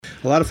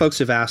A lot of folks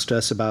have asked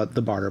us about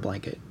the barter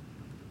blanket.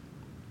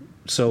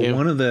 So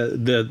one of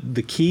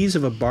the keys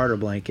of a barter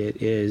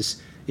blanket is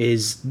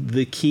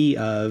the key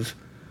of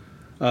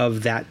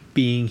that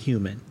being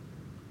human.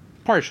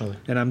 Partially.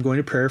 And I'm going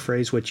to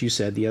paraphrase what you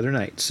said the other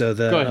night. So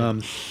Go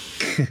ahead.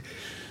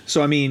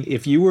 So I mean,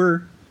 it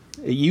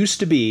used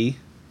to be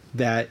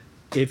that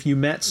if you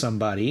met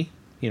somebody,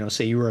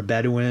 say you were a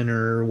Bedouin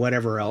or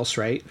whatever else,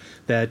 right?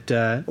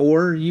 That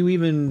or you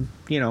even,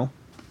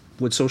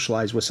 would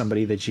socialize with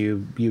somebody that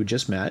you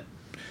just met.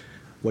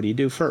 What do you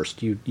do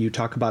first? You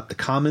talk about the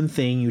common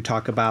thing. You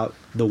talk about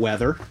the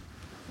weather,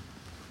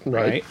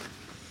 right?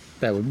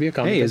 That would be a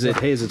common thing. Is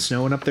it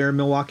snowing up there in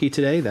Milwaukee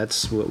today?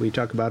 That's what we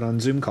talk about on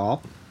Zoom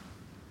call.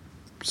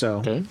 So,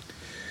 okay,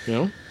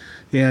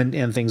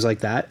 and things like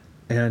that,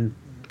 and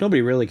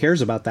nobody really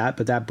cares about that,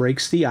 but that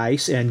breaks the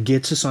ice and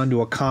gets us onto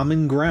a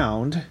common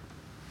ground,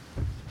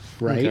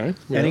 right? Okay,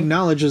 yeah. And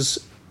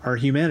acknowledges our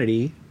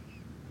humanity.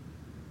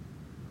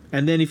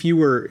 And then if you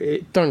were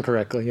done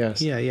correctly,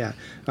 yes, yeah.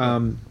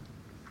 And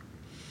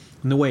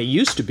the way it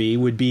used to be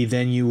would be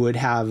then you would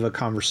have a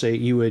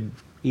conversation. You would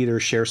either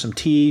share some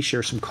tea,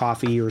 share some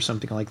coffee, or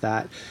something like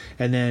that,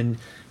 and then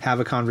have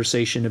a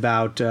conversation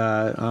about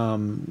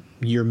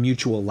your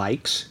mutual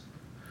likes,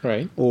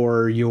 right?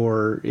 Or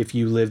if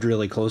you lived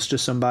really close to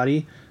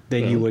somebody,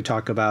 then you would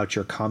talk about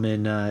your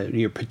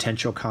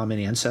potential common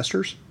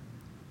ancestors,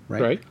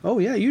 right? Oh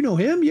yeah, you know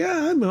him.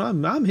 Yeah,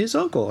 I'm his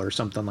uncle or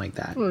something like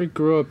that.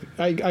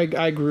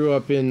 I grew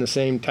up in the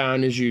same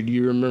town as you. Do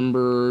you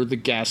remember the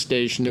gas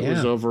station that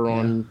was over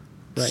on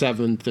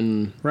 7th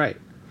and right?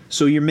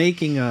 So you're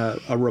making a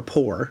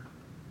rapport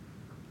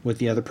with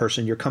the other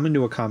person. You're coming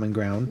to a common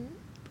ground,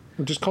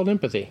 which is called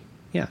empathy.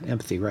 Yeah,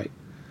 empathy, right?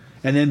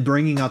 And then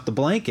bringing out the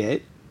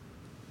blanket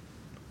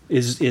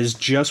is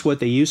just what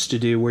they used to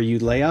do, where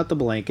you'd lay out the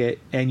blanket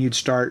and you'd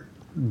start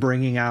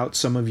bringing out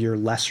some of your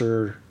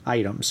lesser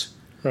items,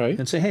 right?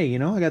 And say, hey,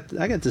 I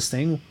got this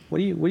thing. What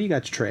do you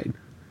got to trade?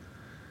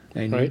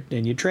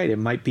 And you trade. It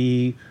might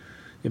be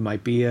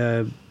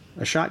a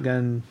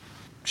shotgun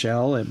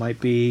shell. It might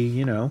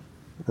be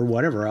or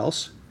whatever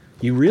else.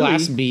 You really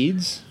glass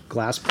beads.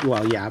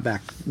 Well, yeah,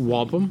 back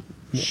wampum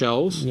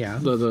shells. Yeah,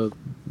 the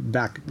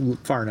back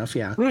far enough.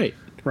 Yeah, right.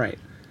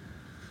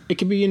 It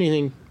could be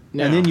anything.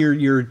 Now. And then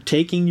you're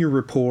taking your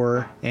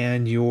rapport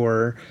and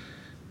your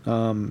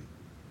and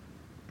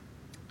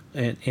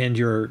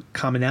your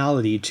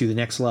commonality to the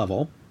next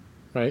level.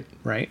 Right.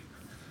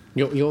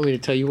 You want me to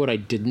tell you what I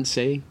didn't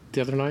say the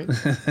other night?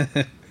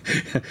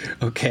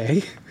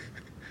 Okay.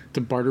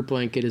 The barter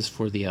blanket is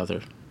for the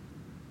other.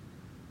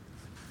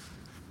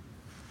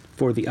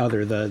 For the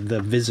other,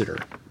 the visitor.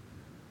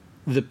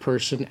 The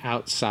person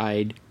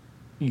outside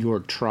your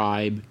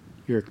tribe,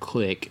 your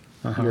clique,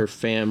 your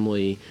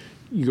family,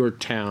 your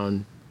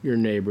town, your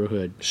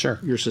neighborhood, sure,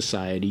 your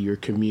society, your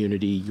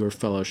community, your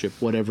fellowship,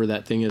 whatever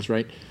that thing is,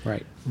 right?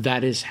 Right.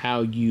 That is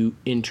how you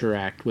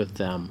interact with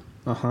them.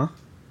 Uh-huh.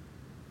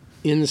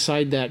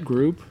 Inside that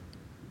group,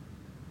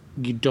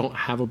 you don't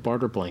have a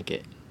barter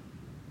blanket.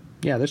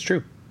 Yeah, that's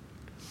true.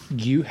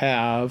 You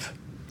have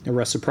a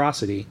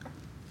reciprocity.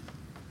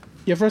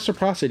 You have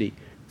reciprocity,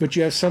 but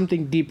you have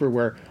something deeper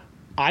where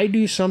I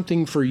do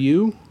something for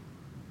you,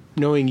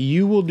 knowing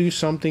you will do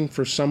something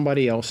for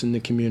somebody else in the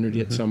community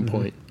at some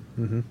point.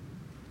 Mm-hmm.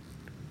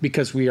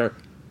 Because we are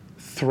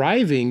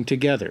thriving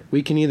together.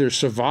 We can either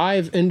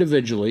survive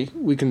individually,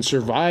 we can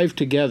survive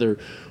together,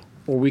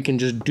 or we can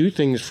just do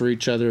things for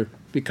each other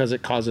because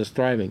it causes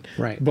thriving.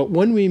 Right. But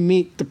when we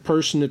meet the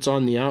person that's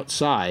on the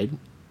outside,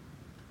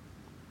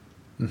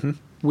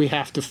 we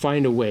have to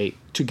find a way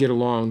to get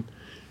along,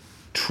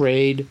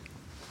 trade,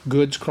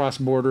 goods cross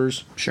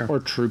borders, sure, or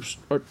troops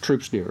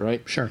do,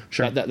 right? Sure.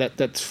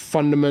 That's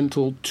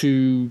fundamental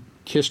to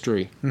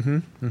history.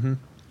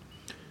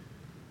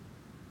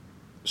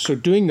 So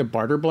doing the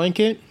barter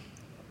blanket,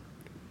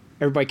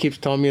 everybody keeps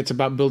telling me it's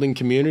about building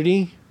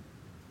community.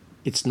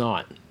 It's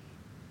not.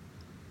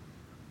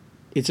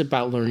 It's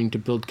about learning to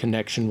build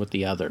connection with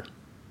the other.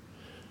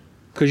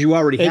 Because you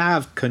already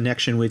have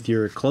connection with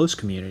your close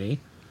community.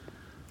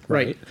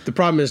 Right. The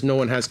problem is no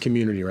one has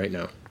community right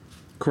now.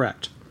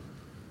 Correct.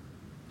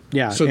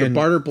 Yeah. So the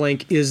barter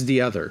blank is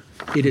the other.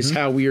 It is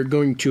how we are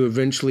going to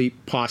eventually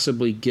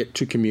possibly get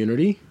to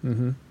community.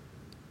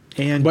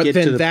 And but get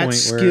then to the that point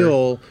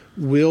skill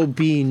will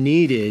be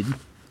needed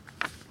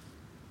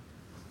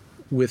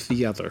with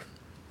the other.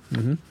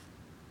 And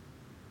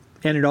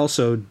it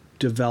also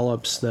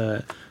develops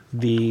the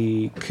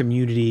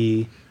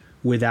community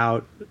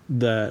without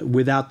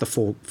the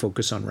full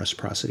focus on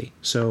reciprocity.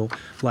 So,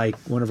 like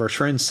one of our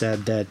friends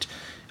said that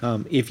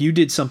if you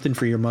did something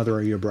for your mother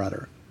or your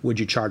brother, would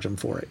you charge them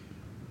for it?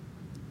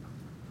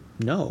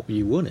 No,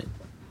 you wouldn't,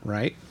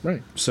 right?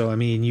 Right. So, I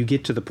mean, you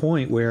get to the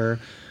point where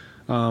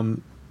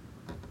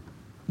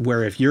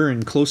if you're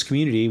in close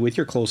community with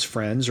your close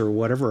friends or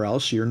whatever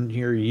else,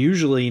 you're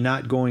usually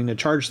not going to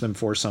charge them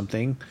for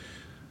something,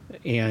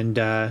 and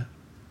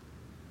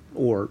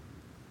or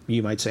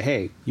you might say,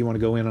 hey, you want to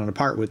go in on a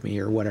part with me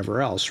or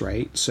whatever else,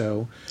 right?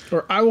 So,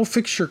 Or I will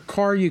fix your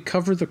car. You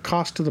cover the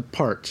cost of the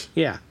parts.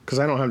 yeah. Because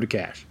I don't have the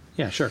cash.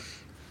 Yeah, sure.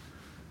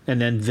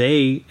 And then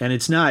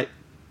it's not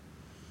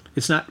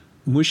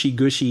mushy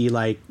gushy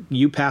like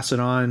you pass it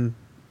on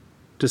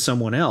to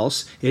someone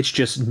else. It's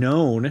just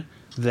known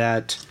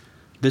that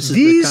this is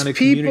the kind of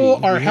community these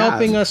people are we have.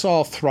 helping us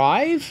all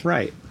thrive,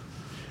 Right.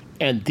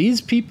 and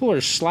these people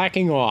are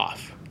slacking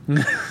off.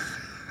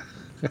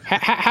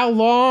 How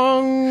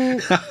long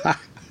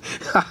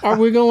are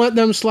we going to let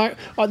them slack?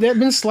 Oh, they've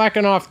been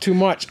slacking off too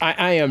much.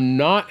 I am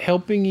not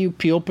helping you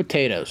peel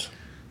potatoes.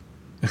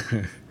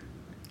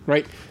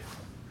 Right?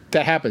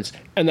 That happens.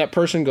 And that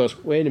person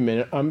goes, wait a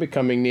minute, I'm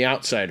becoming the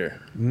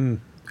outsider. And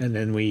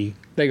then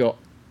They go,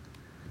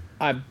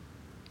 I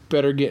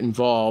better get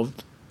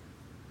involved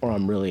or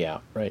I'm really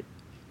out, right?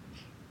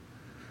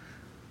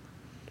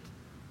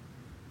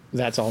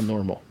 That's all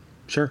normal.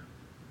 sure.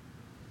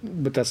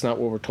 But that's not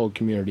what we're told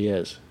community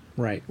is.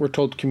 Right. We're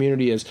told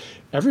community is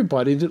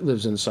everybody that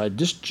lives inside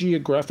this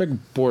geographic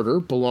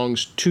border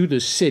belongs to the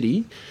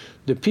city.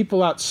 The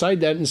people outside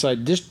that,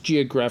 inside this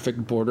geographic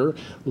border,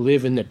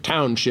 live in the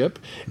township.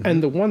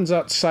 And the ones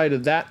outside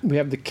of that, we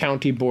have the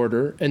county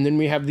border. And then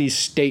we have these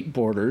state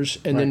borders.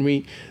 And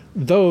then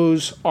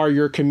those are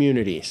your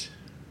communities.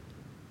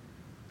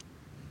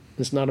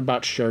 It's not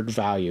about shared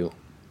value.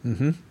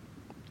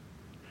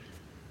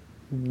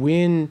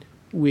 When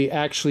we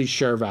actually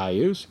share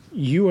values,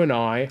 you and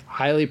I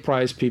highly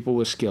prize people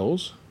with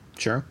skills.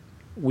 Sure.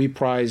 We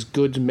prize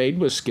goods made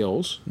with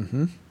skills.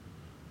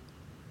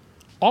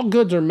 All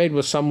goods are made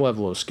with some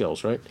level of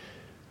skills, right?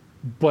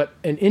 But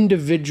an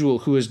individual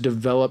who has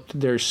developed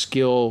their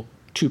skill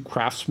to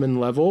craftsman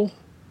level,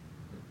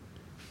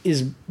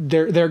 is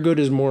their good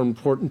is more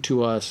important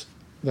to us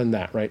than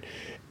that, right?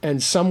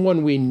 And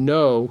someone we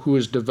know who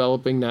is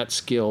developing that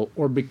skill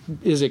or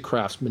is a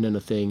craftsman in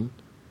a thing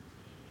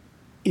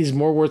is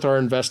more worth our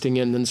investing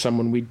in than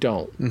someone we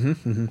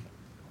don't.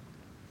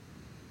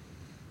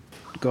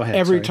 Go ahead.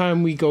 Every sorry.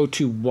 time we go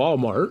to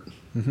Walmart,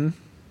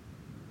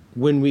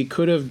 when we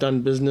could have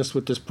done business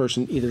with this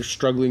person either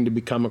struggling to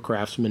become a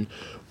craftsman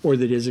or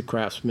that is a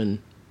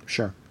craftsman,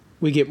 Sure.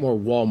 we get more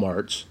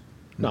Walmarts,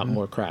 not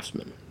more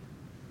craftsmen.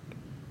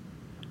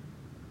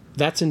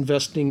 That's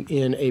investing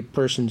in a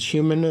person's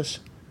humanness,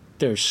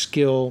 their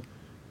skill,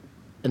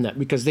 and that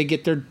because they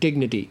get their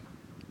dignity,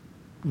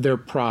 their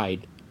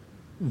pride,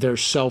 their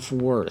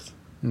self-worth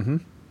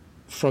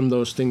from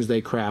those things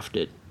they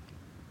crafted.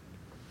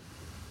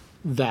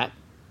 That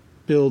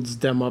builds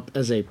them up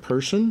as a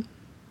person,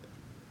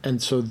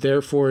 and so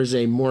therefore is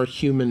a more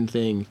human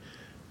thing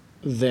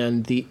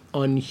than the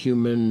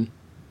unhuman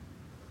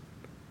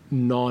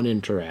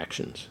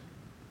non-interactions.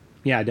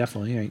 Yeah,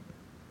 definitely. Right.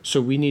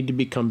 So we need to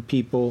become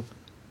people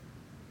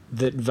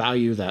that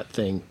value that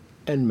thing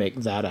and make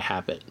that a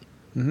habit.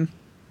 And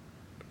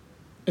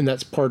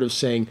that's part of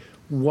saying,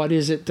 what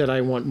is it that I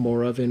want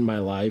more of in my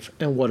life,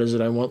 and what is it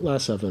I want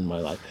less of in my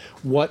life?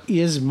 What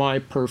is my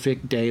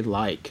perfect day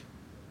like?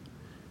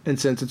 And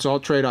since it's all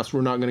trade-offs,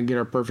 we're not going to get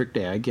our perfect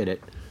day. I get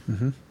it.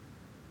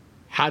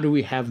 How do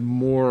we have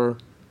more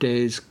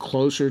days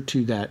closer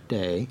to that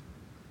day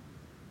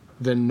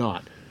than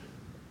not?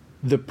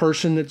 The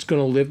person that's going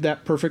to live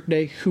that perfect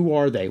day, who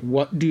are they?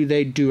 What do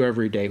they do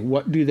every day?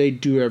 What do they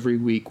do every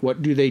week?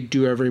 What do they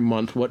do every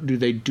month? What do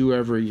they do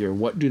every year?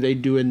 What do they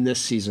do in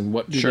this season?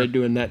 What do Sure. they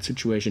do in that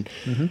situation?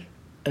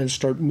 And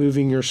start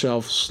moving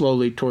yourself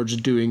slowly towards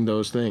doing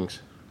those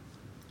things.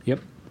 Yep.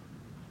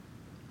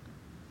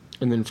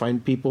 And then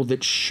find people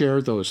that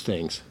share those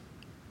things.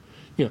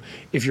 You know,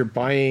 if you're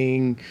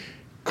buying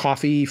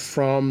coffee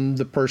from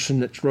the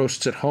person that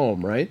roasts at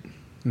home, right?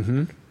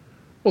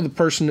 Well, the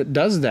person that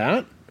does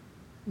that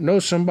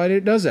knows somebody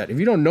that does that. If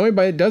you don't know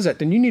anybody that does that,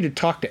 then you need to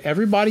talk to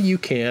everybody you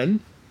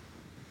can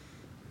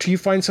till you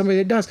find somebody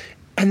that does.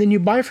 And then you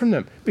buy from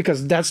them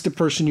because that's the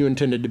person you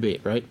intended to be,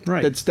 right?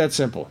 Right. That's that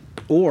simple.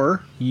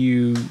 Or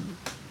you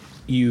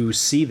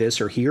see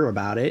this or hear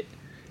about it,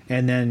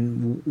 and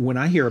then when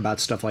I hear about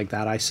stuff like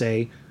that, I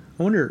say,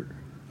 I wonder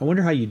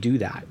how you do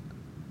that.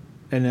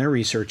 And then I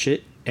research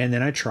it, and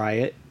then I try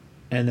it,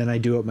 and then I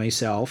do it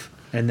myself,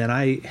 and then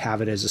I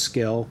have it as a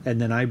skill,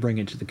 and then I bring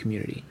it to the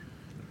community.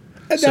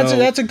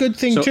 That's a good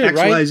thing too, right?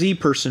 XYZ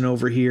person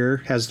over here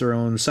has their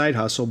own side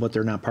hustle, but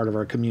they're not part of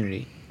our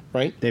community.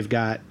 Right. They've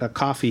got a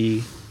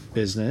coffee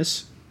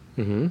business.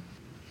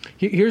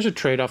 Here's a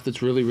trade-off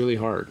that's really, really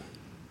hard.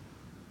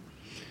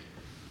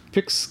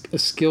 Pick a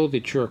skill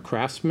that you're a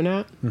craftsman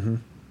at,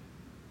 and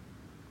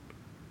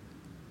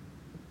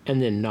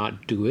then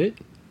not do it,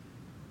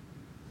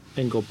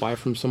 and go buy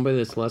from somebody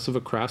that's less of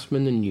a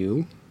craftsman than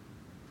you,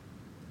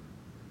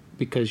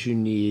 because you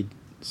need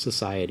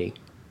society.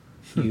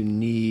 You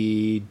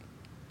need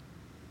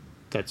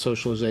that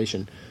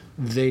socialization.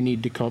 They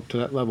need to come up to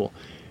that level.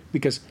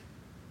 Because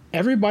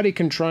everybody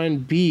can try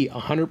and be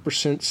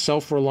 100%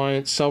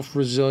 self-reliant,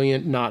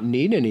 self-resilient, not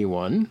need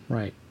anyone.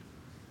 Right.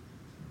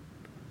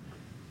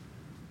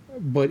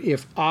 But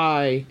if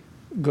I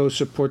go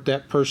support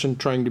that person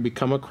trying to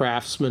become a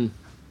craftsman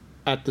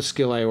at the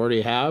skill I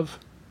already have,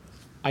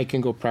 I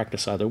can go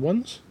practice other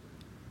ones.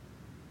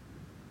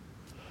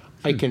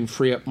 I can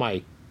free up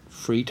my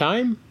free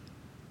time.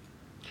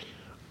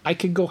 I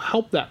can go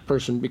help that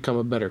person become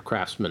a better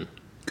craftsman.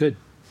 Good.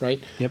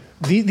 Right? Yep.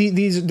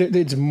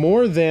 It's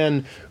more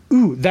than,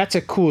 ooh, that's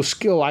a cool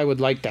skill I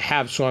would like to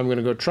have, so I'm going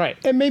to go try it.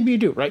 And maybe you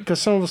do, right?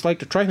 Because some of us like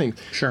to try things.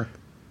 Sure.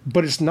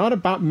 But it's not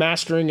about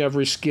mastering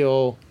every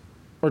skill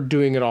or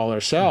doing it all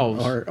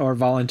ourselves. Or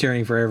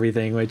volunteering for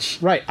everything, which...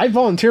 Right. I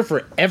volunteer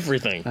for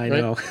everything. I right?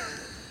 know.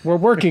 We're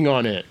working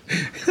on it.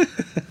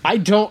 I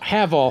don't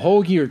have a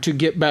whole year to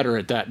get better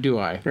at that, do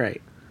I?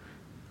 Right.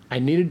 I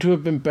needed to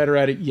have been better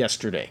at it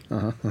yesterday.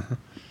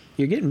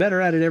 You're getting better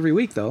at it every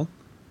week, though.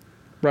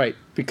 Right.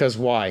 Because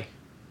why?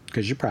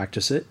 Because you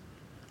practice it.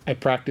 I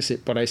practice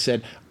it, but I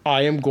said,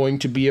 I am going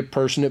to be a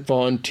person that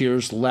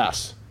volunteers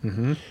less.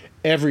 Mm-hmm.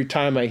 Every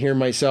time I hear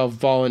myself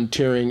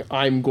volunteering,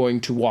 I'm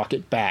going to walk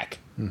it back.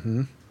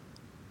 Mm-hmm.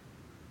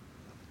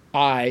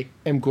 I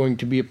am going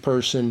to be a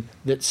person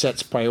that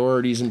sets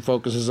priorities and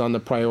focuses on the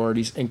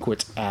priorities and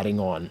quits adding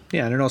on.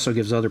 Yeah, and it also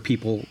gives other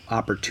people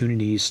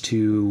opportunities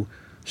to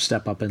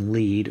step up and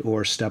lead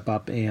or step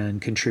up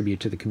and contribute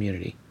to the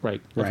community.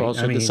 Right.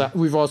 Right.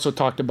 We've also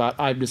talked about,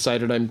 I've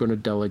decided I'm going to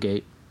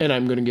delegate, and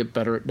I'm going to get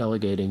better at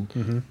delegating,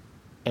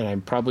 and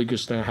I'm probably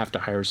just going to have to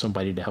hire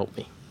somebody to help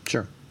me.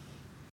 Sure.